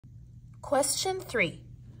Question 3.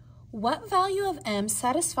 What value of m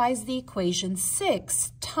satisfies the equation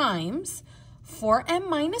 6 times 4m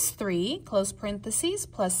minus 3, close parentheses,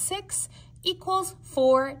 plus 6 equals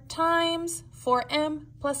 4 times 4m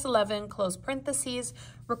plus 11, close parentheses.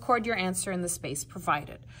 Record your answer in the space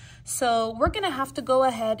provided. So we're going to have to go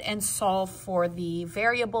ahead and solve for the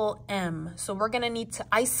variable m. So we're going to need to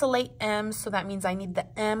isolate m, so that means I need the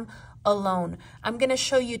m alone. I'm going to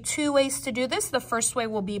show you two ways to do this. The first way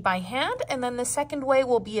will be by hand, and then the second way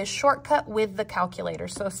will be a shortcut with the calculator,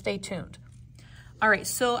 so stay tuned. All right,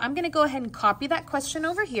 so I'm going to go ahead and copy that question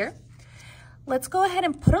over here. Let's go ahead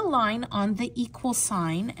and put a line on the equal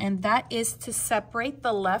sign, and that is to separate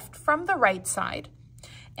the left from the right side.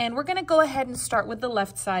 And we're going to go ahead and start with the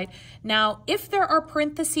left side. Now, if there are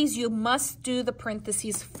parentheses, you must do the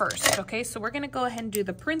parentheses first, okay? So we're going to go ahead and do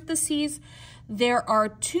the parentheses. There are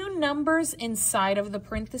two numbers inside of the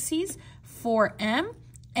parentheses, 4m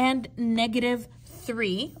and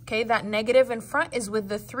 -3, okay? That negative in front is with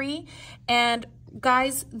the 3. And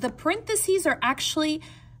guys, the parentheses are actually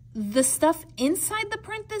the stuff inside the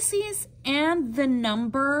parentheses and the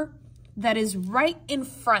number that is right in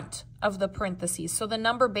front of the parentheses. So the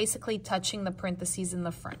number basically touching the parentheses in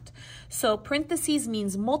the front. So parentheses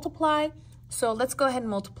means multiply. So let's go ahead and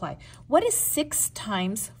multiply. What is 6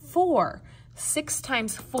 times 4? 6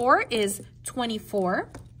 times 4 is 24.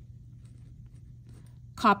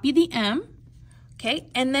 Copy the m, okay?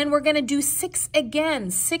 And then we're gonna do 6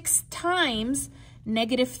 again, 6 times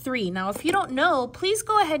 -3. Now, if you don't know, please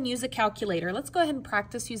go ahead and use a calculator. Let's go ahead and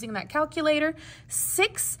practice using that calculator.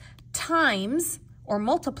 6 times, or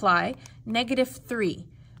multiply, -3.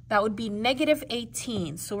 That would be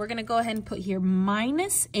 -18. So we're going to go ahead and put here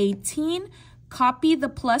 -18. Copy the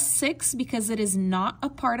 +6 because it is not a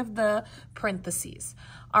part of the parentheses.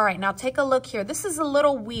 All right, now take a look here. This is a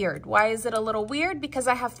little weird. Why is it a little weird? Because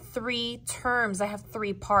I have 3 terms. I have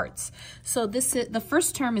 3 parts. So this is, the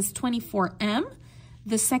first term is 24m.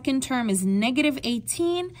 The second term is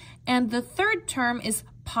 -18, and the third term is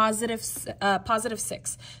positive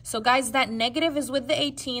 6. So guys, that negative is with the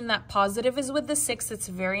 18, that positive is with the 6. It's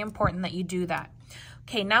very important that you do that.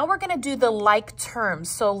 Okay, now we're going to do the like terms.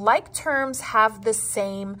 So like terms have the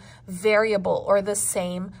same variable or the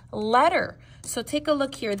same letter. So take a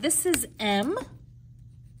look here. This is m.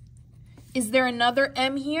 Is there another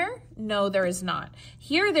m here? No, there is not.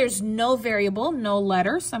 Here, there's no variable, no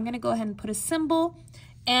letter. So I'm going to go ahead and put a symbol.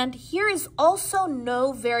 And here is also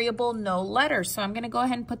no variable, no letter. So I'm going to go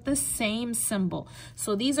ahead and put the same symbol.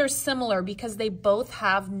 So these are similar because they both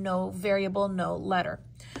have no variable, no letter.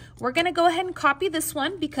 We're going to go ahead and copy this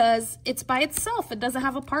one because it's by itself. It doesn't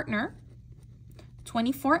have a partner.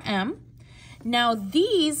 24m. Now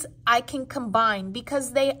these I can combine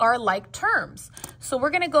because they are like terms. So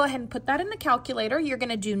we're going to go ahead and put that in the calculator. You're going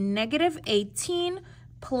to do -18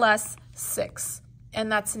 plus 6.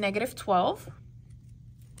 And that's -12.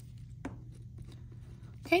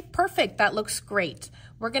 Okay, perfect. That looks great.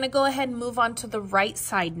 We're going to go ahead and move on to the right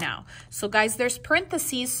side now. So guys, there's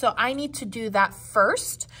parentheses, so I need to do that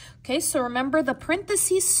first. Okay, so remember the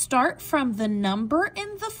parentheses start from the number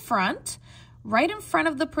in the front, right in front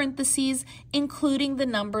of the parentheses, including the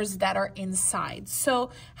numbers that are inside.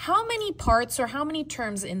 So how many parts or how many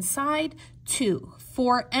terms inside? 2,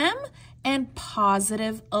 4m and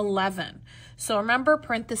 +11. So remember,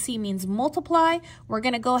 parenthesis means multiply. We're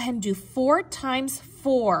going to go ahead and do 4 times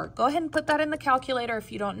 4. Go ahead and put that in the calculator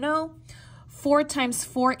if you don't know. 4 times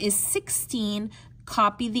 4 is 16.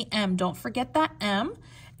 Copy the m. Don't forget that m.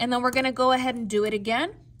 And then we're going to go ahead and do it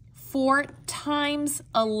again. 4 times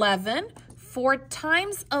 11. 4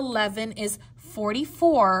 times 11 is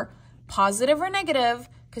 44. Positive or negative,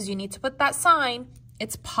 because you need to put that sign,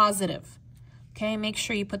 it's positive. Okay, make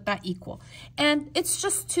sure you put that equal. And it's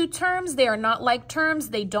just 2 terms. They are not like terms.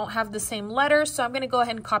 They don't have the same letter. So I'm going to go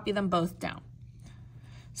ahead and copy them both down.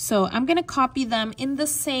 So I'm going to copy them in the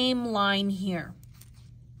same line here.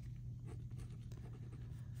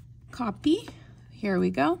 Copy. Here we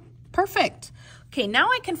go. Perfect. Okay, now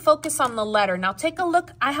I can focus on the letter. Now take a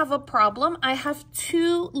look. I have a problem. I have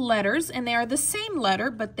 2 letters and they are the same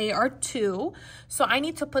letter, but they are 2. So I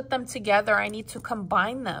need to put them together. I need to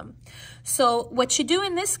combine them. So what you do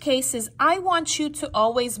in this case is I want you to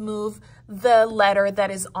always move the letter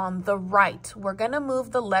that is on the right. We're going to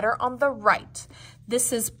move the letter on the right.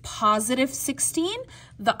 This is +16.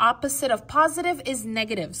 The opposite of positive is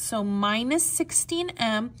negative. So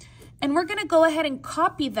 -16m. And we're going to go ahead and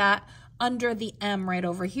copy that under the m right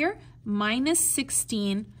over here,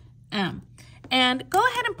 -16m. And go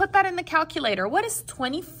ahead and put that in the calculator. What is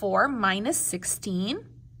 24 minus 16?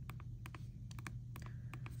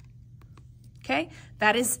 Okay,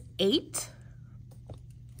 that is 8.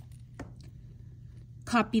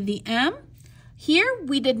 Copy the M. Here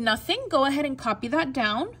we did nothing. Go ahead and copy that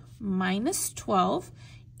down. Minus 12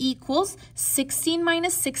 equals 16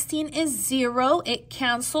 minus 16 is 0. It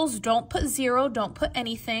cancels. Don't put 0. Don't put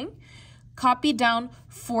anything. Copy down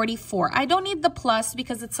 44. I don't need the plus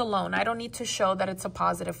because it's alone. I don't need to show that it's a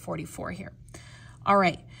positive 44 here. All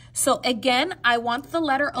right. So again, I want the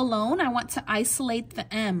letter alone. I want to isolate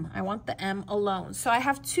the M. I want the M alone. So I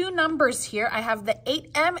have two numbers here. I have the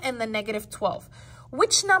 8M and the negative 12.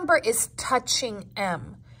 Which number is touching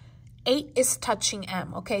M? 8 is touching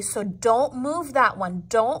M. Okay, so don't move that one.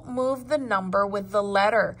 Don't move the number with the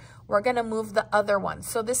letter. We're going to move the other one.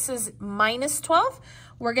 So this is minus 12.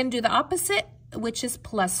 We're going to do the opposite, which is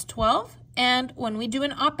plus 12. And when we do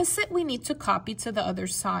an opposite, we need to copy to the other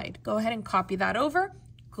side. Go ahead and copy that over.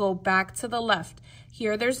 Go back to the left.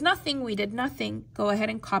 Here, there's nothing. We did nothing. Go ahead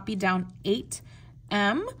and copy down 8M.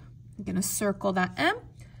 I'm going to circle that M.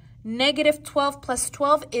 Negative 12 plus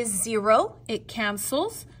 12 is 0. It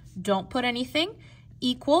cancels. Don't put anything.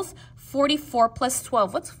 Equals 44 plus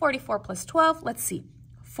 12. What's 44 plus 12? Let's see.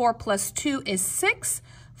 4 plus 2 is 6.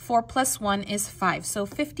 4 plus 1 is 5. So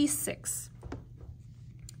 56.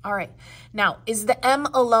 All right. Now, is the M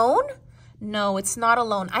alone? No, it's not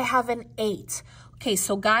alone. I have an 8. Okay,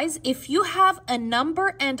 so guys, if you have a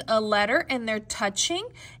number and a letter and they're touching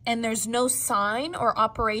and there's no sign or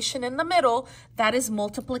operation in the middle, that is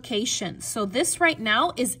multiplication. So this right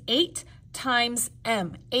now is 8 times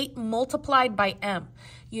M, 8 multiplied by M.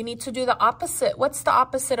 You need to do the opposite. What's the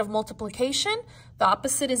opposite of multiplication? The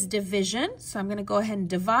opposite is division. So I'm going to go ahead and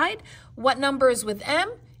divide. What number is with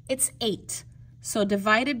M? It's 8. So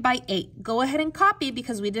divided by 8. Go ahead and copy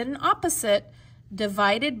because we did an opposite.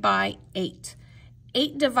 Divided by 8.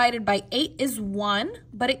 8 divided by 8 is 1,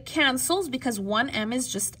 but it cancels because 1M is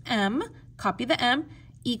just M. Copy the M.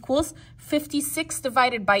 Equals 56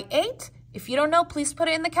 divided by 8. If you don't know, please put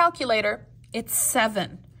it in the calculator. It's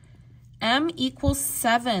 7. M equals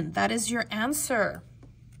 7. That is your answer.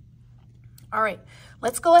 All right,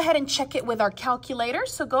 let's go ahead and check it with our calculator.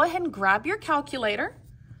 So go ahead and grab your calculator.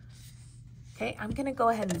 Okay, I'm going to go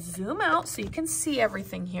ahead and zoom out so you can see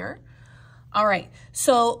everything here. All right,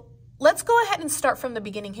 so let's go ahead and start from the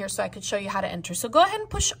beginning here so I could show you how to enter. So go ahead and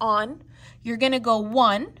push on. You're going to go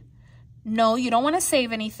 1. No, you don't want to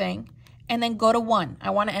save anything. And then go to 1. I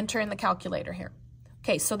want to enter in the calculator here.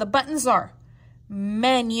 Okay, so the buttons are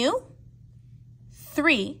menu,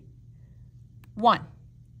 3, 1.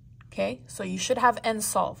 Okay, so you should have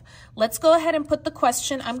NSolve. Let's go ahead and put the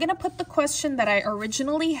question. I'm going to put the question that I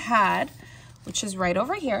originally had, which is right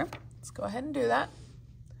over here. Let's go ahead and do that.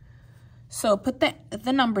 So put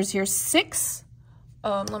the numbers here, 6.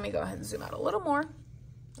 Let me go ahead and zoom out a little more.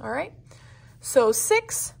 All right. So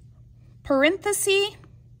 6, parenthesis,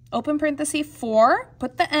 open parenthesis, 4.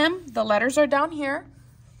 Put the M. The letters are down here.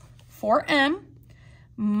 4M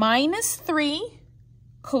minus 3,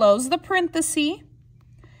 close the parenthesis,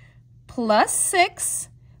 plus 6.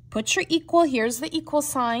 Put your equal. Here's the equal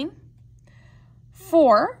sign.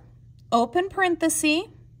 4, open parenthesis,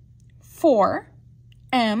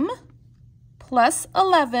 4M plus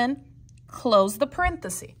 11, close the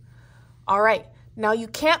parenthesis. All right, now you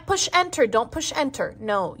can't push enter. Don't push enter.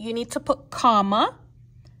 No, you need to put comma,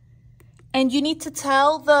 and you need to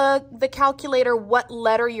tell the calculator what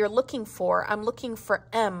letter you're looking for. I'm looking for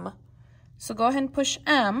M. So go ahead and push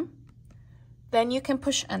M. Then you can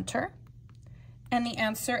push enter. And the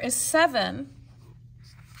answer is 7,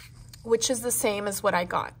 which is the same as what I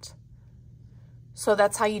got. So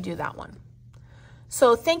that's how you do that one.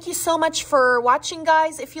 So thank you so much for watching,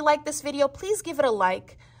 guys. If you like this video, please give it a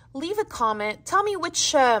like. Leave a comment. Tell me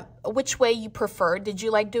which way you prefer. Did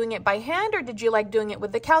you like doing it by hand or did you like doing it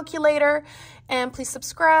with the calculator? And please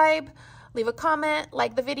subscribe, leave a comment,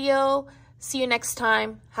 like the video. See you next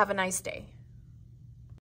time. Have a nice day.